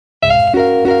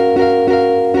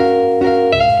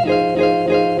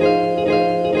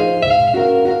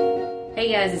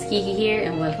Kiki here,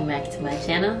 and welcome back to my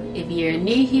channel. If you're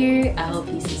new here, I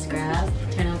hope you subscribe,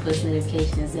 turn on post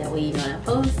notifications, that way you know when I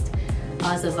post.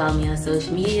 Also follow me on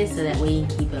social media so that way you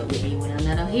can keep up with me when I'm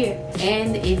not on here.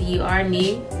 And if you are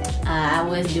new, I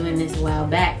was doing this a while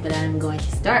back, but I'm going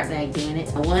to start back doing it.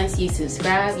 Once you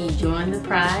subscribe, you join the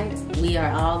pride. We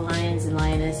are all lions and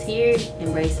lioness here,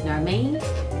 embracing our manes.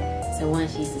 So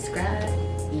once you subscribe,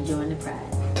 you join the pride.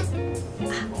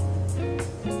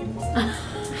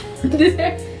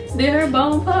 Did her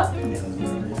bone pop?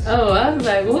 Oh, I was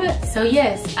like, what? So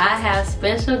yes, I have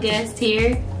special guest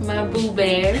here, my boo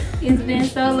bear. It's been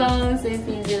so long since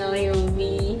he's been on here with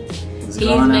me.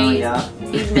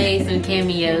 He's made some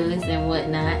cameos and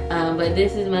whatnot. But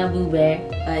this is my boo bear.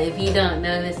 If you don't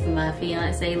know, this is my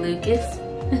fiance Lucas.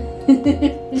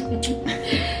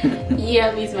 You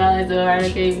have me smiling so hard I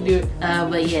can't even do it.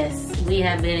 But yes, we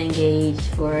have been engaged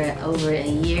for over a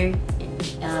year.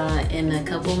 In a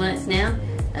couple months now.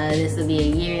 This will be a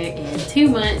year and 2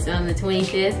 months on the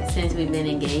 25th since we've been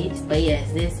engaged. But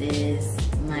yes, this is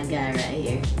my guy right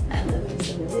here. I love him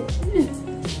so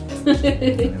much.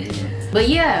 But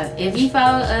yeah, if you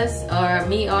follow us or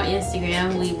me on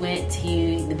Instagram, we went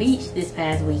to the beach this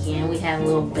past weekend. We had a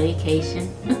little vacation,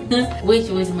 which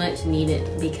was much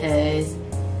needed because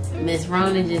Miss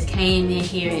Rona just came in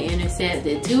here and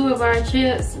intercepted 2 of our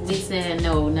trips. We said,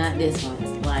 no, not this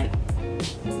one. Like,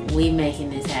 we making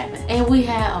this happen, and we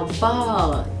had a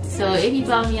ball. So if you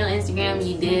follow me on Instagram,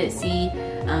 you did see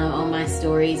on my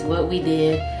stories what we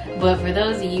did. But for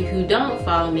those of you who don't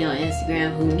follow me on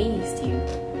Instagram, who needs to,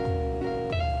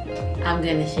 I'm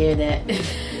gonna share that.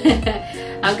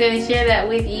 I'm gonna share that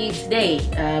with you today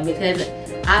because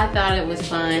I thought it was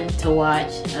fun to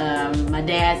watch. My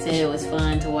dad said it was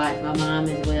fun to watch, my mom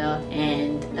as well,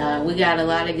 and we got a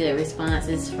lot of good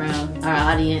responses from our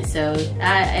audience, so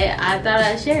I thought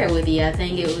I'd share it with you. I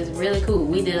think it was really cool.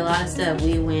 We did a lot of stuff.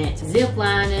 We went zip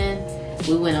lining,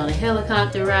 we went on a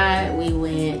helicopter ride, we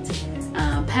went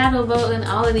paddle boating,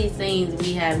 all of these things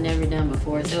we have never done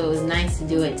before, so it was nice to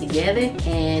do it together,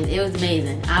 and it was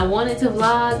amazing. I wanted to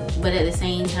vlog, but at the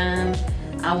same time,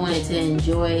 I wanted to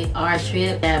enjoy our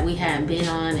trip that we hadn't been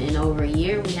on in over a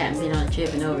year. We hadn't been on a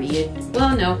trip in over a year.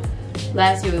 Well, no.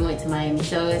 Last year we went to Miami,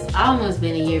 so it's almost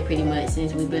been a year pretty much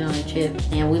since we've been on a trip.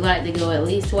 And we like to go at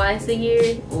least twice a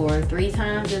year or 3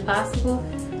 times if possible.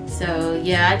 So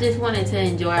yeah, I just wanted to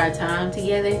enjoy our time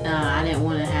together. I didn't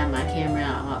want to have my camera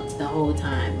out the whole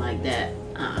time like that.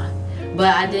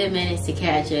 But I did manage to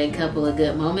catch a couple of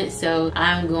good moments, so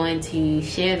I'm going to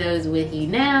share those with you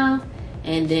now.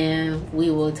 And then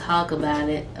we will talk about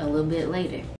it a little bit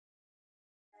later.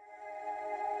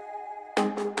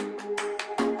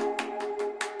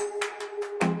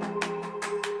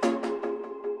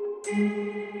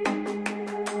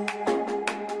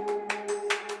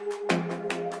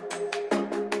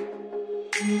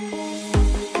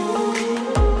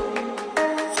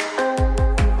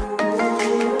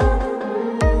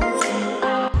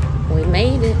 We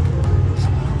made it.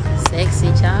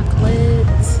 Sexy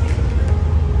chocolates.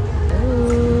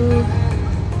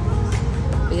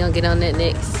 We're gonna get on that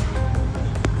next.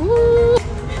 Woo!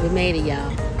 We made it,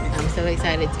 y'all. I'm so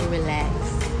excited to relax.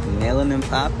 Nailing and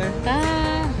popping.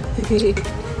 Bye.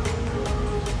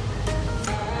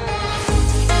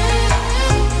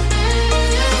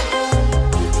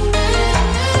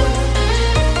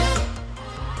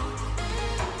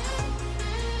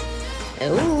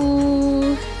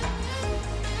 Ooh,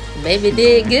 baby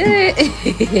did good.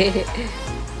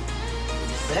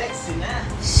 Sexy now.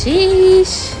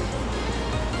 Sheesh.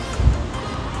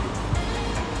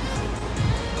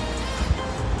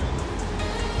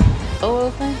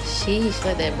 Open. Sheesh,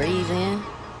 let that breeze in.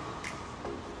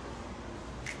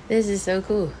 This is so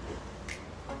cool.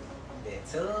 That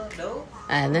tub, though.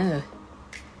 I know.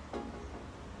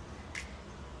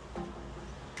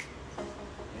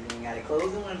 You ain't gotta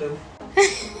close the window.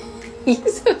 You're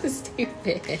so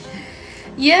stupid.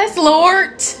 Yes,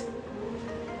 Lord.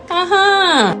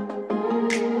 Uh-huh.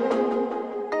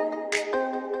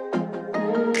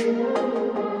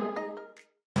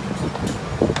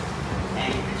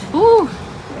 Ooh.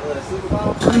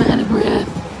 I'm out of breath.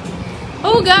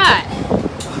 Oh, God.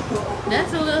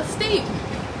 That's a little steep. I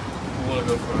want to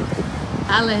go first.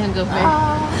 I'll let him go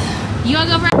first. You want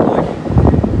to go first?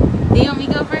 Do you want me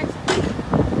to go first?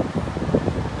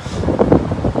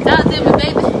 Talk to me,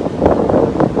 baby.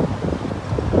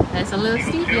 That's a little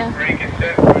steep, y'all.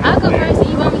 I'll go first if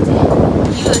you want me to.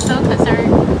 You are so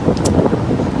concerned.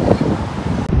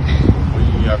 Well,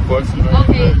 you got questions?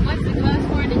 Okay, what's the glass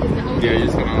for? Just the whole Yeah, you're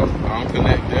just gonna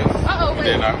unconnect this. Uh-oh, wait. And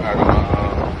then I'm gonna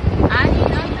I need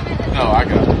to unconnect it? no, I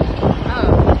got it. Oh.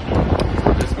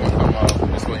 So this gonna come up.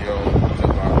 This one you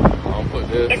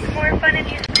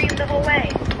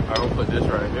put this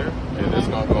right here, and this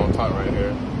gonna go on top right here.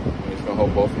 And it's gonna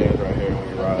hold both hands right here when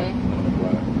you ride on the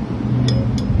flat.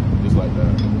 Yeah, just like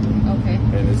that. Okay.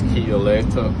 And it's keep your leg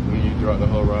tucked when you throughout the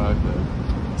whole ride.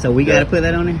 So we gotta put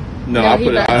that on there? No, I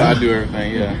put it. I do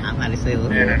everything. Yeah. I'm about to say,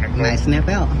 it might snap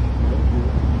out.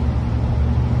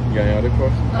 You got any other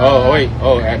questions? Oh wait.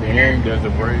 Oh, at the end there's a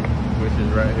brake, which is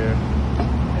right here,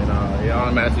 and it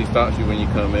automatically stops you when you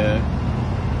come in.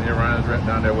 And it runs right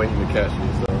down there waiting to catch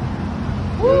you. So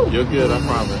you're good. I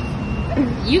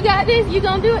promise. You got this? You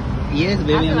gonna do it? Yes,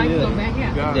 baby, I'm gonna do it. Back here.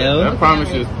 You got No. it. I promise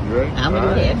you. You ready? I'm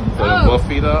gonna do Alright. that. So both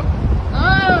feet up.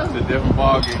 Oh. It's a different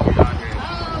ball game we got here. Oh,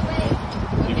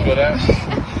 wait. You feel that?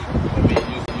 And then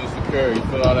you secure. You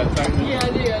feel all that tightness? Yeah, I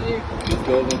do. Just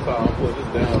goes on top. I'll put this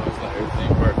down. It's like everything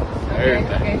works.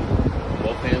 Everything. Okay.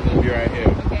 Both hands gonna be right here.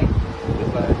 Okay.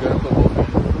 Just like you're gonna put both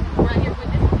hands. Right here with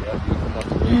this one. Yeah, you come up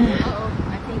to this. Uh-oh.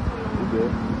 I think You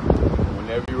good?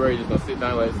 Whenever you're ready, just gonna sit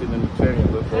down like sitting in the chair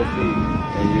and lift both feet.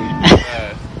 And you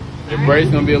fast. Your brace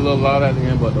gonna be a little loud at the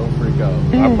end, but don't freak out.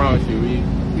 I promise you,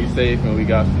 we safe and we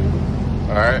got you.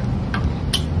 Alright?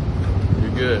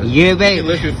 You're good. Yeah, You baby. can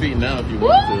lift your feet now if you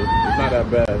want to. It's not that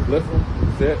bad. Lift them.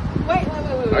 Sit. Wait.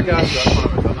 I got you. I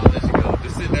promise. I'm not letting you go.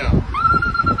 Just sit down.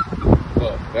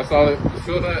 Look, that's all it. You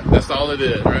feel that? That's all it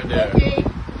is, right there. Okay.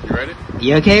 You ready?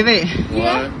 You okay, babe? 1, 2.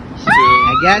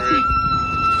 I got you.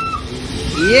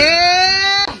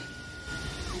 Yeah!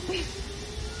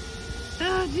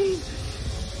 Oh, jeez.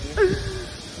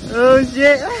 Oh,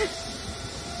 shit.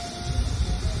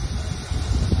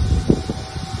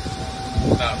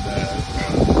 Not bad.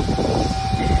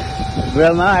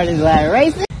 Bro, my heart is like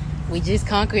racing. We just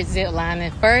conquered zip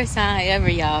lining. First time ever,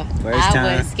 y'all. First time.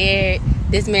 I was scared.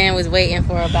 This man was waiting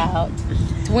for about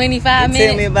 25 It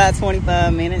minutes. took me about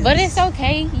 25 minutes. But it's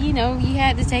okay. You know, you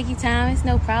had to take your time. It's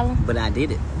no problem. But I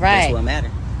did it. Right. That's what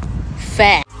matters.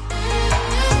 Fact.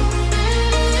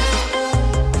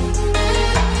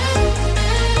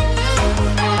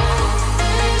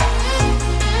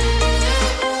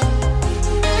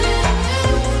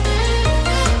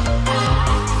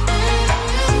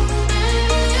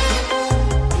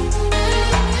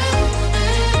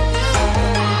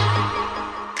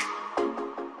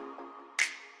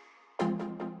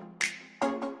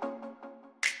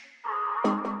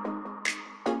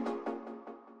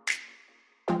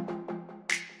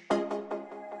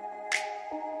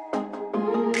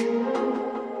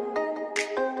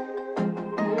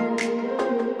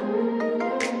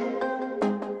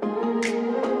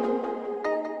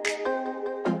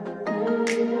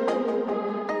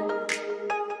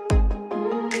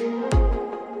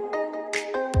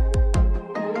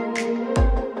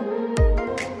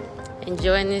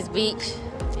 Enjoying this beach,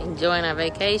 enjoying our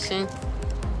vacation,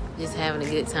 just having a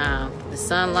good time. The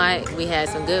sunlight, we had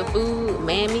some good food,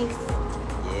 Mammy's.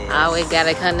 Yes. I always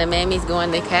gotta come to Mammy's,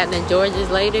 going to Captain George's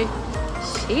later.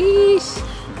 Sheesh.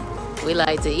 We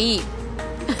like to eat.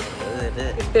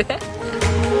 Good.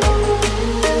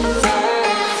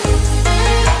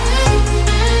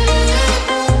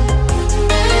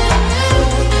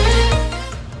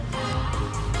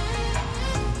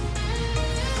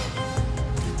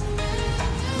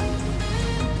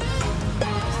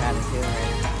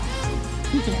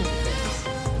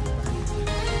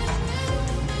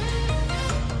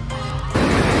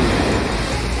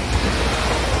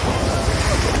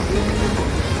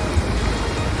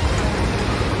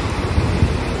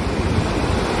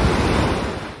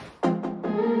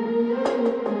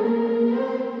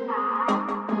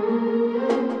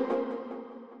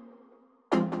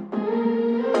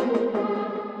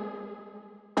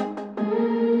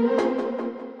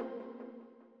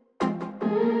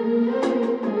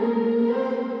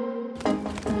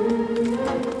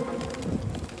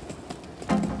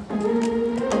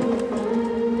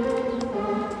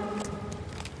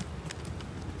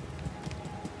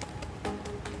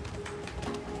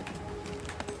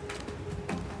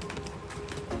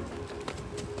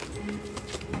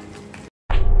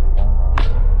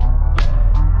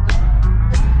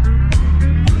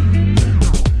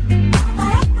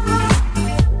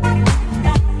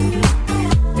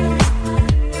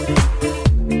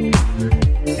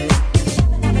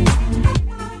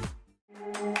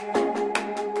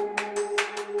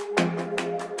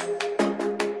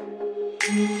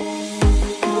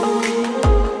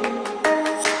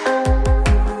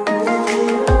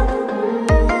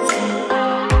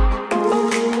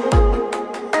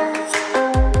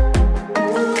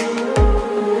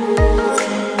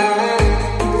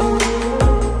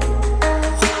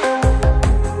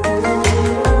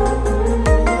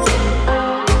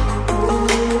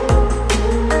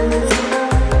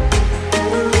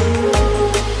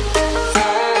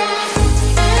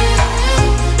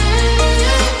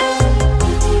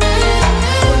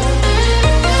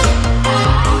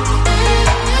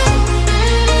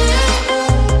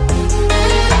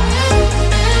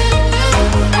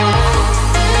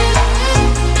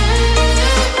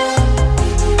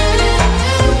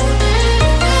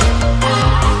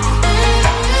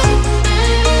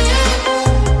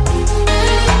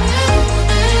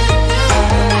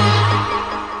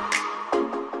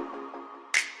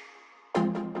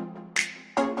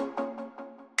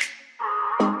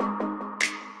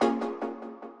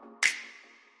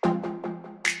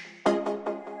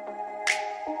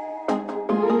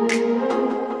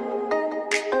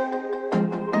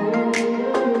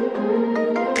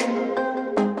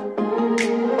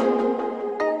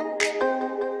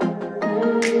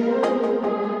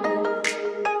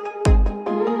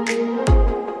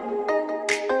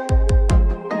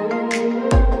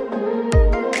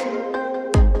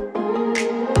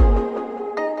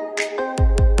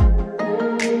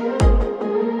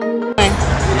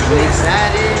 I'm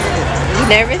excited. You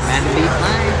nervous? Glad to be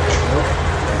flying.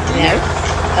 Nervous?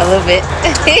 A little bit.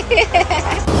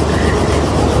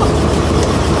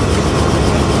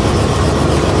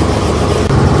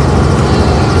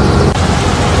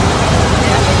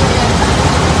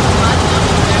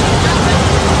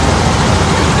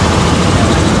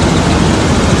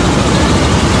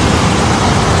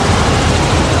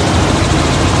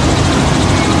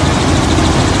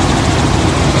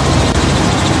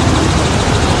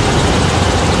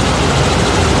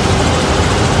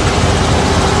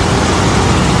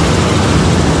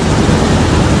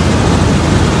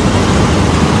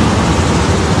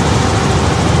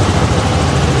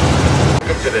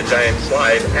 To the giant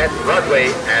slide at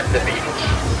Broadway at the beach.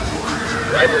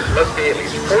 Riders must be at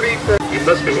least 44. You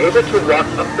must be able to walk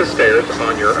up the stairs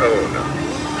on your own.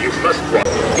 You must walk.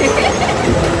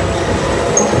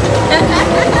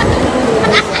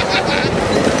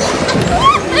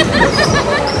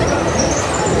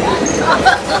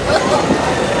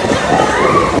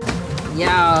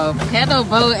 Y'all, pedal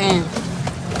boating.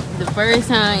 The first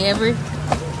time ever.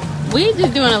 We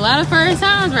just doing a lot of first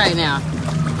times right now.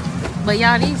 But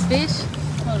y'all, these fish,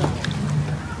 hold on.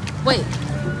 Wait.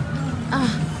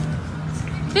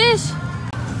 Fish,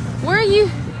 where are you?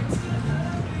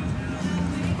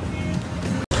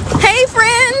 Hey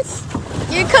friends,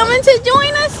 you coming to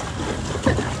join us?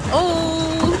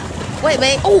 Oh, wait,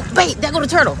 babe. Oh, babe, there go the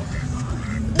turtle.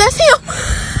 That's him.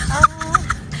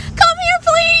 Come here,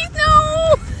 please.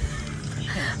 No.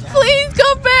 Please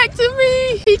come back to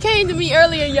me. He came to me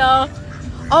earlier, y'all.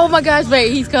 Oh my gosh,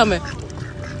 babe, he's coming.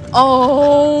 Oh,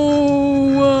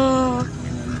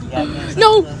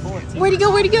 no. Where'd he go?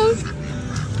 Where'd he go?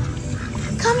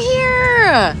 Come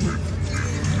here.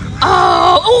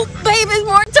 Oh, babe, it's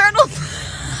more turtles.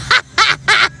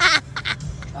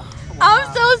 I'm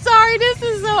so sorry. This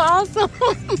is so awesome.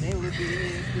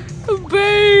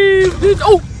 Babe,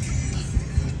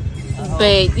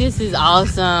 babe, this is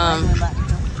awesome.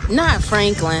 Not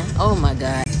Franklin. Oh my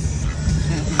God.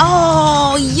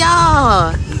 Oh,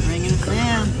 y'all.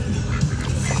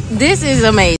 This is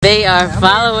amazing. They are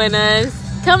following us.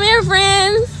 Come here,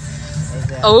 friends.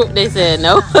 Oh, they said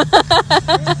no.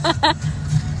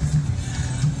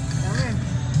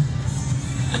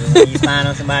 You spying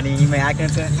on somebody and you make eye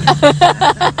contact?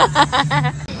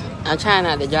 I'm trying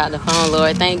not to drop the phone,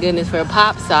 Lord. Thank goodness for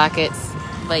pop sockets.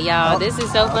 But y'all, this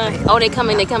is so fun. Oh, they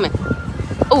coming, they coming.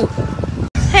 Oh,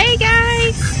 hey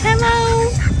guys, hello.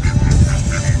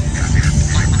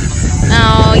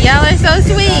 Oh, y'all are so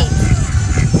sweet.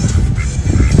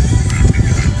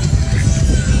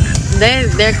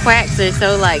 Their quacks are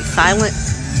so like silent.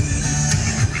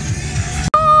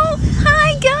 Oh,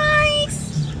 hi guys.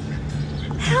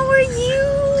 How are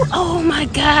you? Oh my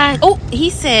God. Oh,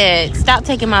 he said, stop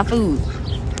taking my food.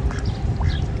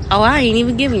 Oh, I ain't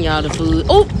even giving y'all the food.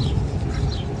 Oh.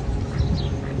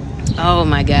 Oh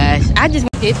my gosh.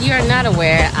 If you are not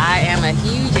aware, I am a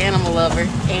huge animal lover.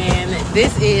 And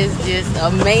this is just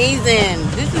amazing.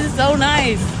 This is so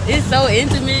nice. It's so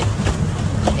intimate.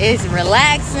 It's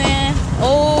relaxing.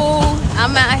 Oh,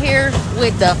 I'm out here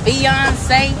with the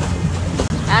fiance.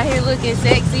 Out here looking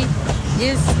sexy.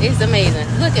 It's amazing.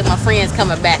 Look at my friends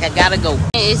coming back. I gotta go.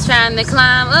 It's trying to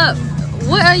climb up.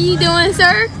 What are you doing,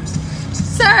 sir?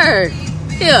 Sir.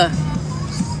 Here.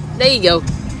 There you go.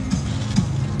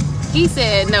 He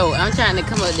said no. I'm trying to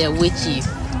come up there with you.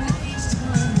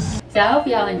 So I hope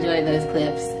y'all enjoyed those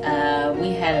clips.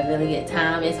 We had a really good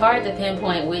time. It's hard to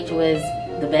pinpoint which was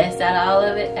the best out of all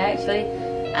of it, actually.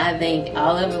 I think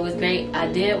all of it was great. I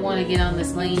did want to get on the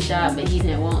slingshot, but he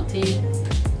didn't want to.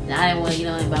 And I didn't want to get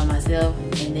on it by myself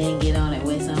and then get on it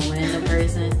with some random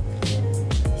person.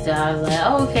 So I was like,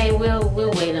 oh, okay,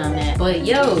 we'll wait on that. But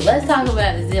yo, let's talk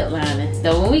about the zip lining.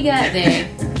 So when we got there,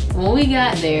 when we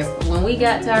got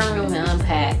to our room and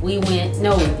unpacked, we went,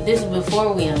 no, this was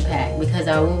before we unpacked because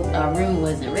our room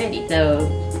wasn't ready. So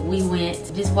we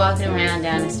went just walking around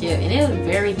down the strip and it was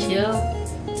very chill.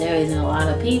 There wasn't a lot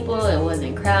of people, it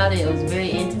wasn't crowded, it was very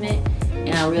intimate,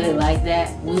 and I really liked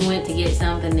that. We went to get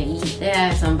something to eat. They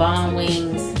had some bomb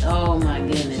wings, oh my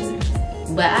goodness.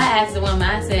 But I asked the woman,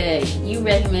 I said, you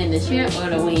recommend the shrimp or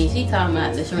the wings? She talking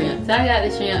about the shrimp. So I got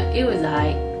the shrimp, it was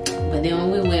alright. But then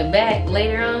when we went back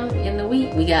later on in the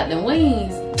week, we got the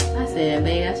wings. I said,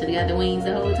 babe, I should have got the wings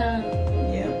the whole time.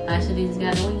 Yeah. I should have just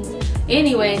got the wings.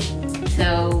 Anyway,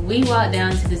 so we walked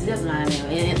down to the zip line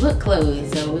and it looked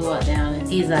closed. So we walked down and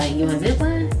he's like, you want a zip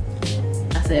line?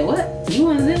 I said, what? You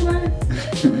want a zip line?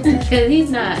 Because he's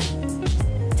not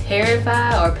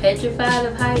terrified or petrified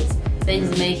of heights. they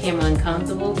just make him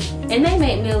uncomfortable. And they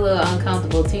make me a little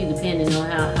uncomfortable too, depending on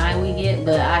how high we get,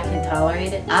 but I can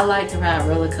tolerate it. I like to ride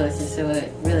roller coasters, so it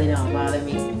really don't bother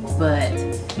me. But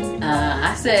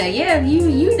I said, yeah, if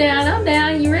you down, I'm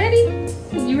down. You ready?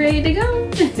 You ready to go?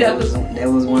 That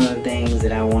was one of the things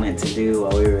that I wanted to do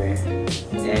while we were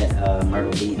at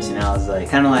Myrtle Beach, and I was like,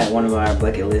 kind of like one of our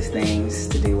bucket list things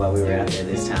to do while we were out there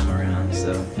this time around.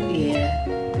 So yeah,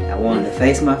 I wanted to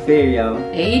face my fear, y'all.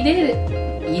 And he did it.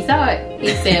 You saw it. He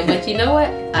said, but you know what?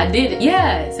 I did it.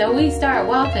 Yeah. So we start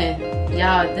walking,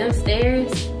 y'all. Them stairs,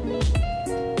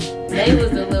 they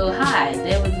was a little high.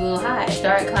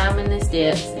 Start climbing the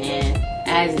steps, and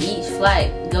as each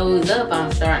flight goes up,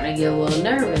 I'm starting to get a little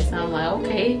nervous. I'm like,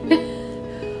 okay,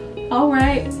 all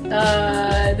right,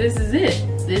 this is it.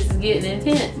 This is getting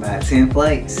intense. About 10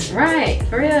 flights. Right,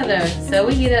 for real though. So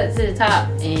we get up to the top,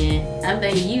 and I'm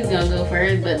thinking you was gonna go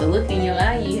first, but the look in your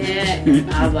eye you had,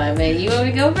 I was like, man, you want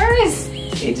me to go first?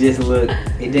 It didn't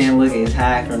look as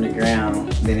high from the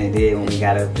ground than it did when we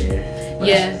got up there. But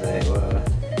yeah. I was like,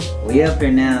 well, we up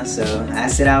here now, so I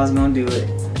said I was gonna do it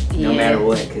no matter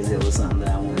what, because it was something that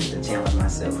I wanted to challenge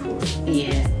myself for.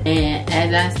 Yeah, and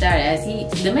as I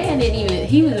started, the man didn't even,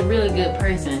 he was a really good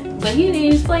person, but he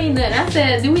didn't explain nothing. I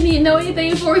said, do we need to know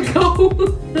anything before we go?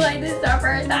 Like, this is our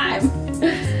first time.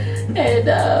 And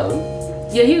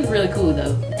yeah, he was really cool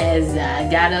though. As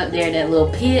I got up there, that little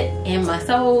pit, and my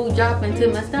soul dropped into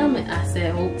my stomach, I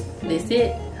said, oh, this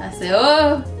it. I said,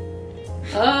 oh,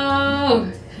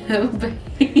 babe.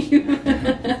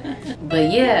 But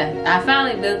yeah, I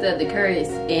finally built up the courage,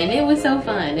 and it was so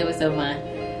fun. It was so fun.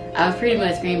 I was pretty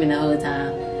much screaming the whole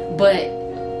time.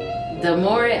 But the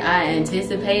more I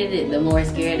anticipated it, the more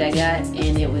scared I got,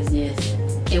 and it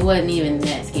wasn't even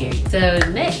that scary. So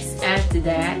next, after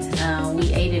that,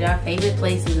 we ate at our favorite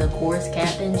places, of course,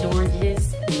 Captain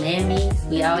George's, Mammy's.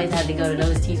 We always had to go to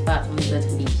those two spots when we go to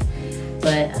the beach.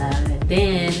 But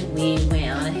then we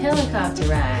went on a helicopter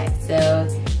ride. So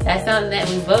that's something that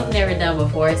we've both never done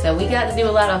before. So we got to do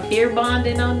a lot of fear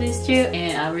bonding on this trip,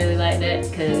 and I really like that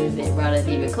because it brought us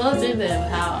even closer than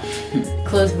how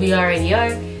close we already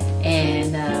are.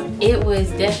 And it was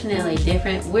definitely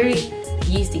different. We're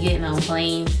used to getting on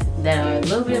planes that are a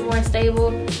little bit more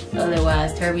stable,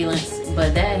 otherwise turbulence.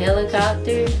 But that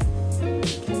helicopter,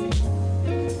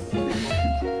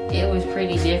 it was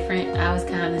pretty different. I was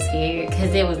kind of scared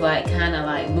because it was like kind of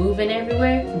like moving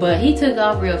everywhere. But he took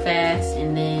off real fast,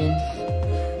 and then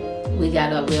we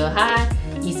got up real high.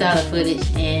 You saw the footage,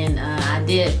 and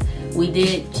we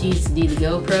did choose to do the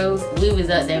GoPro. We was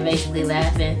up there basically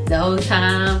laughing the whole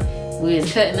time. We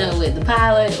was cutting up with the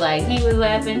pilot, like he was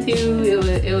laughing too.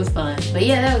 It was fun. But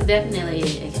yeah, that was definitely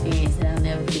an experience that I'll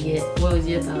never forget. What was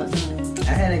your thoughts on it?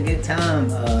 I had a good time.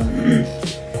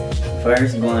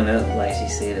 First going up, like she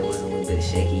said, it was a little bit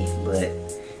shaky, but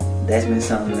that's been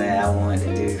something that I wanted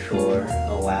to do for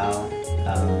a while,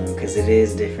 because it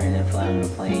is different than flying on a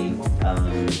plane.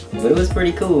 But it was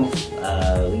pretty cool.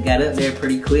 We got up there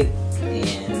pretty quick,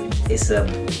 and it's a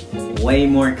way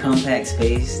more compact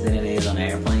space than it is on an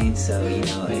airplane, so you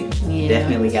know, it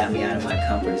definitely got me out of my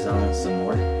comfort zone some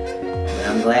more. But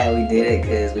I'm glad we did it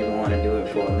because we've been wanting to do it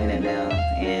for a minute now,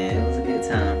 and it was a good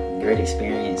time. Great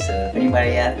experience. So if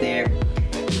anybody out there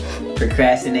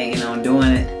procrastinating on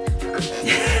doing it,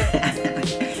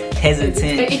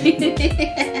 hesitant,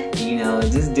 you know,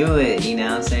 just do it, you know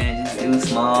what I'm saying? Just do a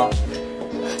small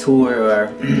tour or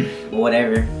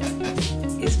whatever.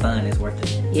 It's fun, it's worth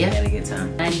it. Yeah, had a good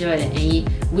time. I enjoyed it. And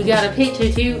we got a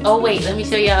picture too. Oh wait, let me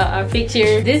show y'all our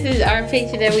picture. This is our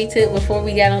picture that we took before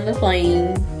we got on the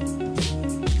plane.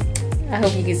 I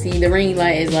hope you can see the ring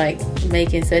light is like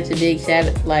making such a big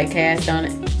shadow, like cast on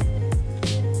it.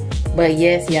 But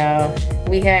yes, y'all,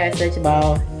 we had such a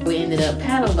ball. We ended up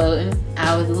paddle boating.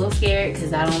 I was a little scared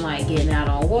because I don't like getting out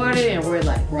on water, and we're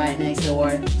like right next to the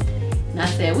water. And I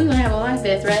said, we're gonna have a life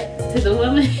vest, right? To the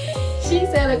woman. She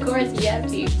said, of course you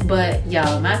have to. But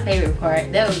y'all, my favorite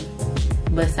part, that was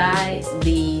besides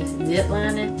the zip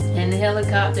lining and the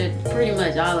helicopter, pretty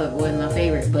much all of it was my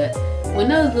favorite. But when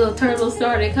those little turtles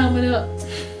started coming up,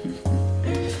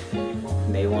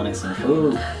 they wanted some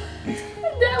food.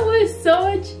 That was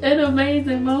such an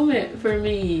amazing moment for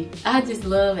me. I just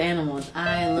love animals.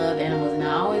 I love animals, and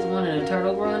I always wanted a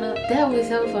turtle growing up. That was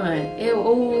so fun.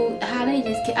 How they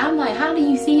just, I'm like, how do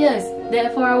you see us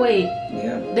that far away?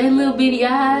 Yeah. Their little bitty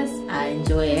eyes. I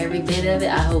enjoy every bit of it.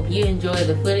 I hope you enjoy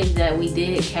the footage that we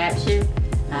did capture.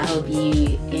 I hope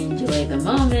you enjoy the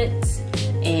moments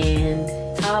and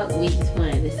talk. We just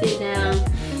wanted to sit down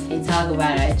and talk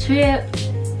about our trip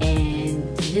and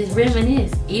just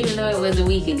reminisce, even though it was a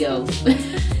week ago.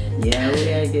 Yeah, we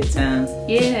had a good time.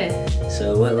 Yeah.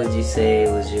 So what would you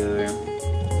say was your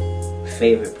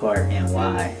favorite part and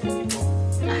why?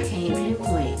 I can't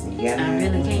pinpoint. You got I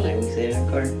really can't. Like we said in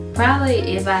the car.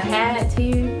 Probably if I had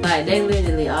to, like they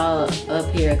literally all up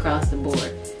here across the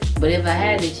board. But if I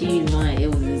had to choose one, it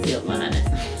was a zip liner.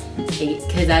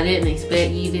 Because I didn't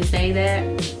expect you to say that.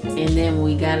 And then when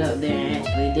we got up there and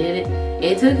actually did it,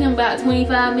 it took him about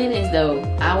 25 minutes though.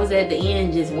 I was at the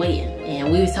end just waiting.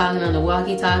 And we was talking on the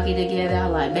walkie-talkie together. I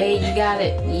was like, babe, you got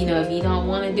it. You know, if you don't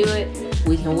want to do it,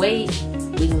 we can wait.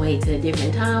 We can wait till a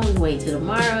different time. We can wait till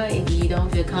tomorrow. If you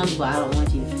don't feel comfortable, I don't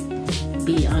want you to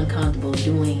be uncomfortable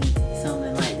doing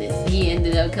something like this. He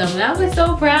ended up coming. I was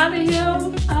so proud of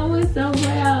him. I was so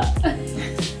proud.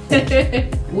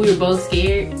 We were both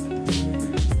scared.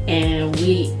 And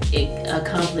we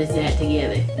accomplished that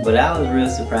together. But I was real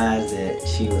surprised that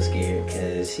she was scared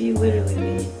because she literally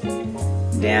be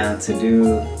down to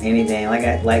do anything.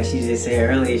 Like she just said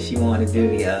earlier, she wanted to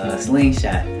do the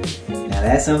slingshot. Now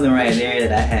that's something right there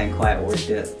that I hadn't quite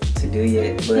worked up to do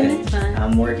yet, but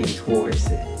I'm working towards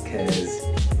it because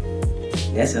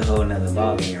that's a whole nother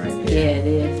ballgame right there. Yeah, it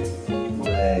is.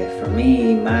 But for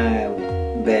me, my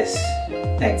best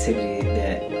activity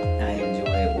that I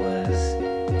enjoyed was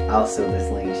also the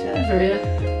slingshot. For real?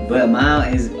 But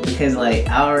mine is because like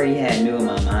I already knew in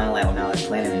my mind, like when I was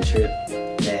planning the trip,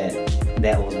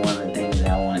 that was one of the things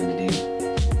that I wanted to do.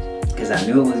 Because I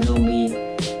knew it was gonna be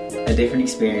a different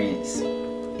experience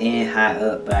and high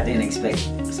up, but I didn't expect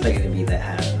it to be that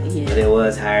high up. Yeah. But it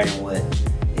was higher than what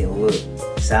it looked.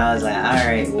 So I was like,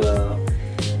 alright, well,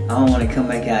 I don't want to come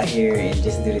back out here and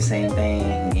just do the same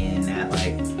thing and not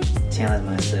like challenge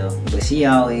myself. But she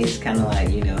always kind of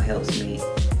like, you know, helps me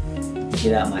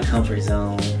get out my comfort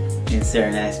zone in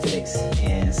certain aspects.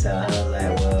 And so I was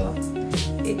like, well,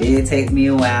 it did take me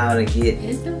a while to get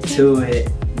to it,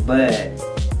 but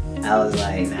I was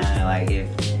like, nah, like if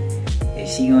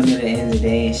she gonna do it at the end of the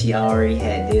day and she already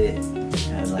had did it,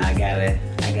 I was like, I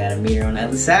gotta meet her on the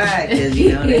other side because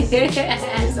you know that's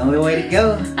the only way to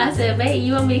go. I said, babe,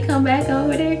 you want me to come back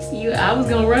over there? I was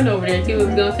gonna run over there too. It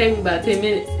was gonna take me about 10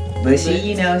 minutes. But she,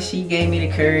 you know, she gave me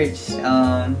the courage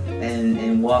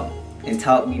and walked and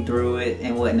talked me through it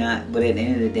and whatnot. But at the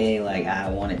end of the day, like I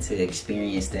wanted to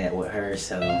experience that with her,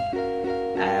 so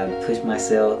I pushed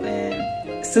myself. And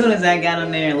as soon as I got on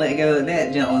there and let go,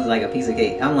 that jump was like a piece of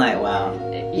cake. I'm like, wow.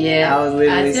 Yeah, I was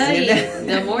literally I tell you, sitting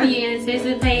there. the more you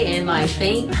anticipate and like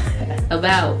think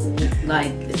about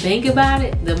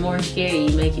it, the more scary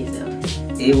you make yourself.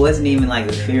 It wasn't even like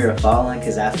the fear of falling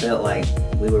because I felt like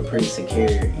we were pretty secure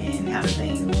in how the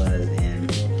thing was.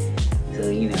 And so,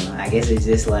 you know, I guess it's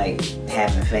just like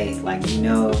having faith. Like, you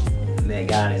know that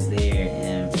God is there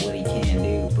and what he can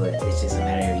do, but it's just a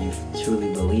matter of you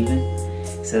truly believing.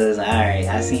 So it's like, alright,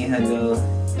 I seen her go,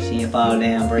 she didn't fall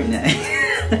down, break nothing.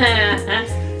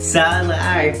 So I was like,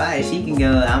 alright, fine, she can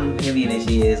go. I'm heavier than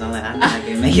she is. I'm like, I'm not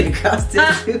gonna make it across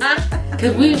this too.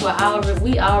 Cause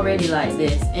we already like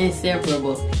this,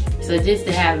 inseparable. So just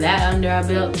to have that under our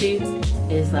belt too,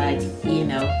 it's like, you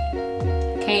know,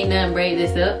 can't nothing break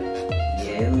this up.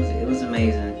 Yeah, it was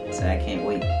amazing. So I can't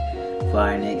wait for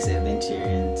our next adventure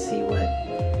and see what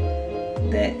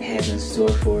that has in store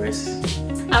for us.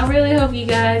 I really hope you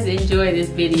guys enjoy this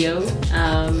video.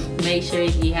 Make sure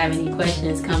if you have any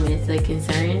questions, comments, or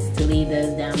concerns to leave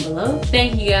those down below.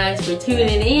 Thank you guys for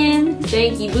tuning in.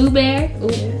 Thank you, Boo Bear.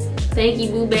 Thank you,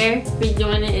 Boo Bear, for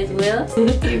joining as well.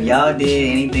 If y'all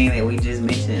did anything that we just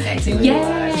mentioned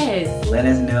activity-wise, let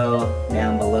us know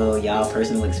down below y'all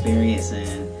personal experience.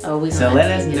 And so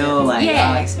let us know like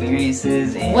y'all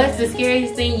experiences and what's the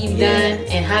scariest thing you've done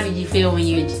and how did you feel when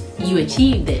you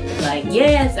achieved it. Like,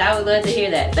 yes, I would love to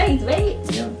hear that. Thanks, babe.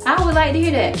 I would like to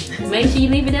hear that. Make sure you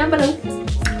leave it down below.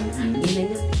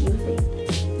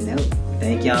 Nope.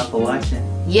 Thank y'all for watching.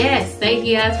 Yes, thank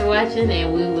you guys for watching,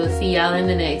 and we will see y'all in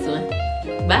the next one.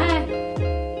 Bye.